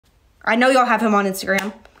I know y'all have him on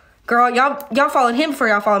Instagram. Girl, y'all followed him before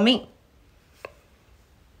y'all followed me.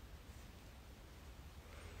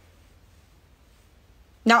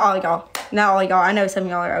 Not all y'all. Not all y'all. I know some of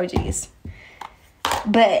y'all are OGs.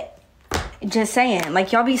 But just saying,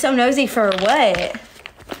 like, y'all be so nosy for what?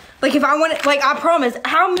 Like, if I want, like, I promise,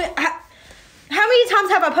 how many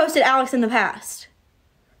times have I posted Alex in the past?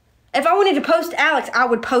 If I wanted to post Alex, I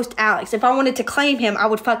would post Alex. If I wanted to claim him, I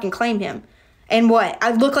would fucking claim him. And what?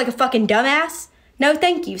 I look like a fucking dumbass? No,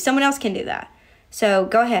 thank you. Someone else can do that. So,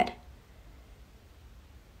 go ahead.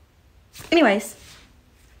 Anyways.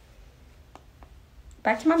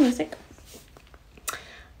 Back to my music.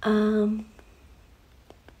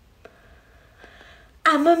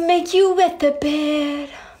 I'ma make you wet the bed.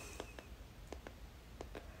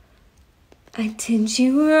 I did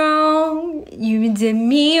you wrong. You did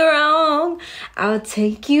me wrong. I'll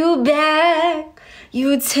take you back.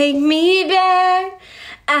 You take me back.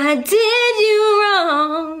 I did you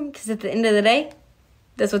wrong. Because at the end of the day,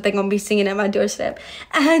 that's what they're going to be singing at my doorstep.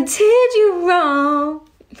 I did you wrong.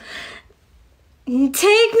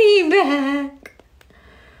 Take me back.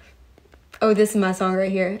 Oh, this is my song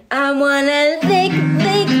right here. I wanna lick.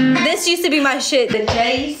 This used to be my shit. The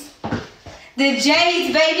J's. The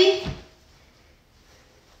J's, baby.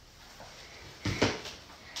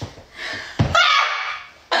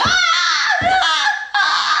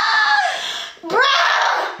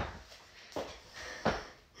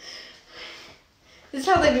 This is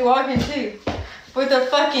how they be walking too. With the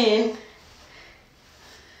fucking...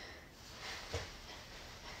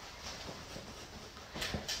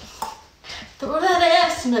 Throw that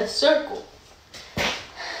ass in a circle.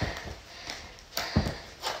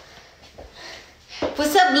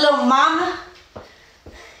 What's up, little mama?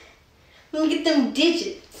 Let me get them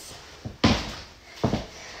digits.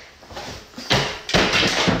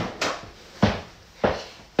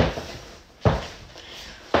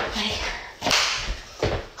 Hey.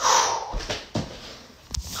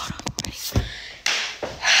 Hold on, ready?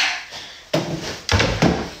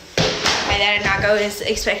 Okay, that did not go as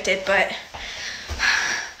expected, but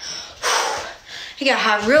it got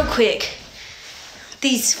hot real quick.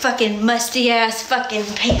 These fucking musty ass fucking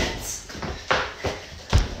pants.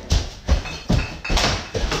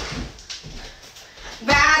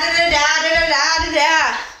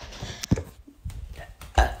 Ba-da-da-da-da-da-da-da.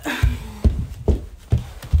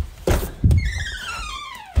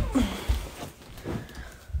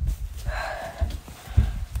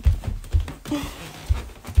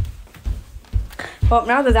 Well,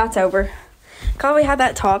 now that that's over, glad we had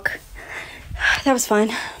that talk. That was fun.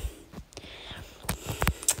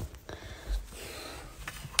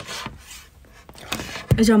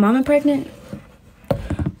 Is your mama pregnant?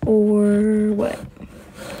 Or what?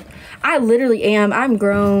 I literally am. I'm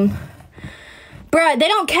grown. Bruh, they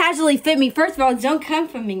don't casually fit me. First of all, don't come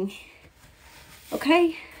for me.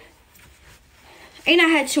 Okay? And I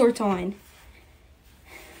had shorts on.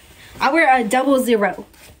 I wear a 00.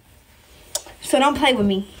 So don't play with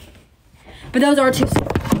me. But those are too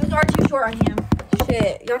short on him.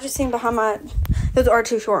 Shit. Y'all just seen behind my... Those are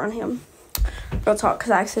too short on him. Real talk,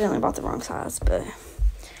 because I accidentally bought the wrong size, but...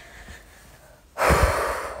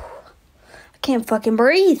 I can't fucking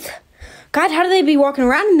breathe. God, how do they be walking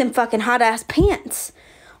around in them fucking hot-ass pants?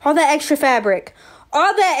 All that extra fabric.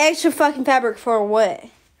 All that extra fucking fabric for what?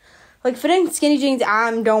 Like, fitting skinny jeans, I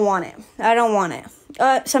don't want it. I don't want it.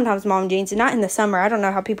 Sometimes mom jeans, not in the summer. I don't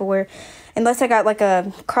know how people wear... Unless I got, like,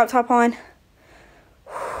 a crop top on.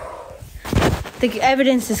 The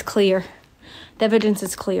evidence is clear. The evidence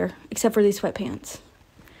is clear. Except for these sweatpants.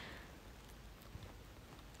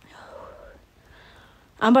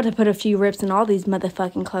 I'm about to put a few rips in all these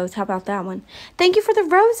motherfucking clothes. How about that one? Thank you for the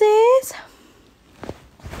roses.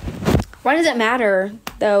 Why does it matter,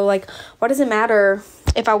 though? Like, why does it matter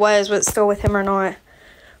if I was still with him or not?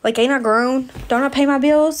 Like, ain't I grown? Don't I pay my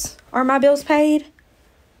bills? Are my bills paid?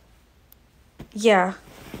 Yeah.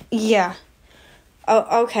 Yeah.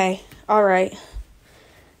 Oh, okay. All right.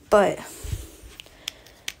 But...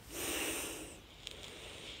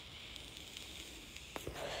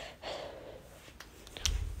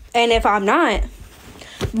 And if I'm not,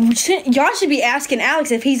 y'all should be asking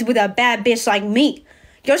Alex if he's with a bad bitch like me.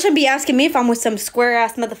 Y'all shouldn't be asking me if I'm with some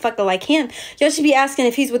square-ass motherfucker like him. Y'all should be asking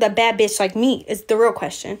if he's with a bad bitch like me. Is the real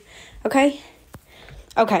question. Okay?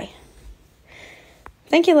 Okay.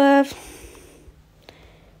 Thank you, love.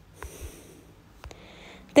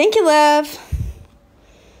 Thank you, love.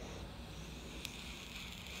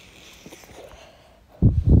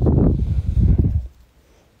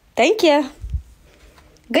 Thank you.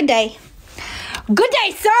 Good day. Good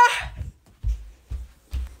day, sir.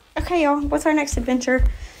 Okay, y'all. What's our next adventure?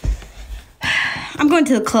 I'm going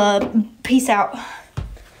to the club. Peace out.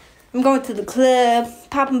 I'm going to the club,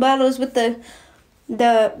 popping bottles with the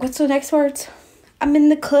what's the next words? I'm in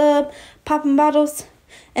the club, popping bottles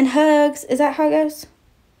and hugs. Is that how it goes?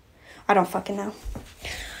 I don't fucking know.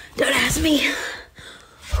 Don't ask me.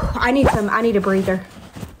 I need a breather.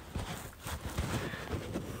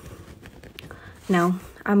 No,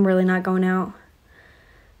 I'm really not going out.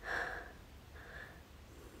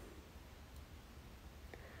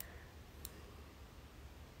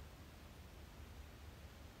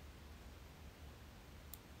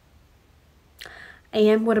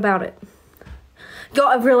 And what about it? Yo,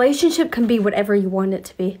 a relationship can be whatever you want it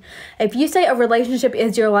to be. If you say a relationship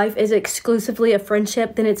is your life, is exclusively a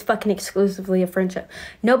friendship, then it's fucking exclusively a friendship.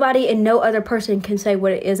 Nobody and no other person can say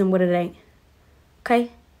what it is and what it ain't.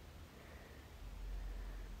 Okay?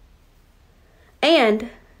 And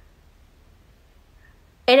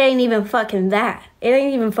it ain't even fucking that. It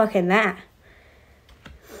ain't even fucking that.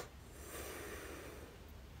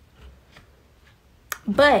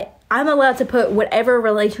 But I'm allowed to put whatever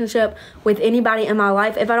relationship with anybody in my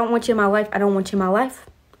life. If I don't want you in my life, I don't want you in my life.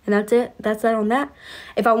 And that's it. That's that on that.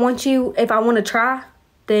 If I want to try,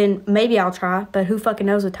 then maybe I'll try. But who fucking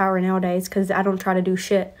knows with Tyra nowadays? Because I don't try to do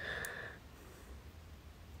shit.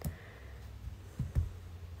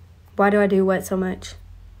 Why do I do what so much?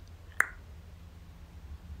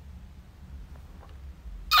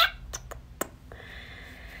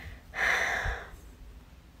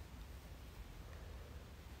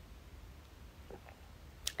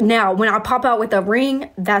 Now, when I pop out with a ring,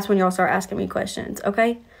 that's when y'all start asking me questions,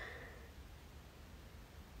 okay?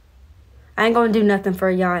 I ain't gonna do nothing for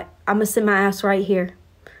a yacht. I'm gonna sit my ass right here.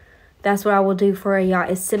 That's what I will do for a yacht,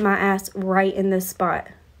 is sit my ass right in this spot.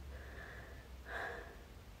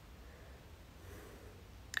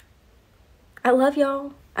 I love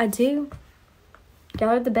y'all. I do. Y'all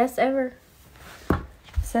are the best ever.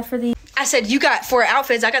 Except for the... I said, you got 4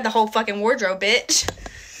 outfits. I got the whole fucking wardrobe, bitch.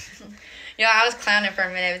 Yo, I was clowning for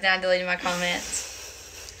a minute, but then I deleted my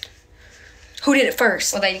comments. Who did it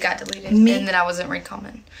first? Well, they got deleted. Me? And then I wasn't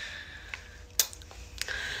re-commenting.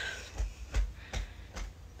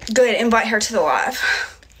 Good, invite her to the live.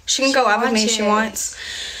 She can go live with me if she wants.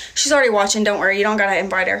 She's already watching, don't worry. You don't gotta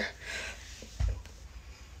invite her.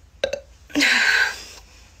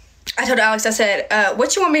 I told Alex, I said,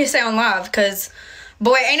 what you want me to say on live? Because, baby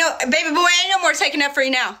boy, ain't no more taking up for you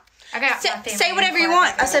now. Say whatever you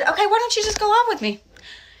want. I said, okay, why don't you just go live with me?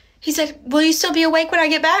 He said, will you still be awake when I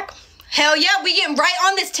get back? Hell yeah, we getting right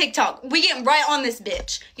on this TikTok. We getting right on this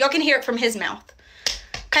bitch. Y'all can hear it from his mouth.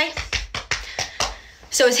 Okay?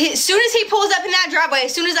 So as soon as he pulls up in that driveway,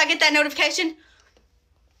 as soon as I get that notification,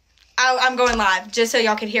 I'm going live, just so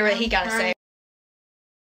y'all can hear what he got to say.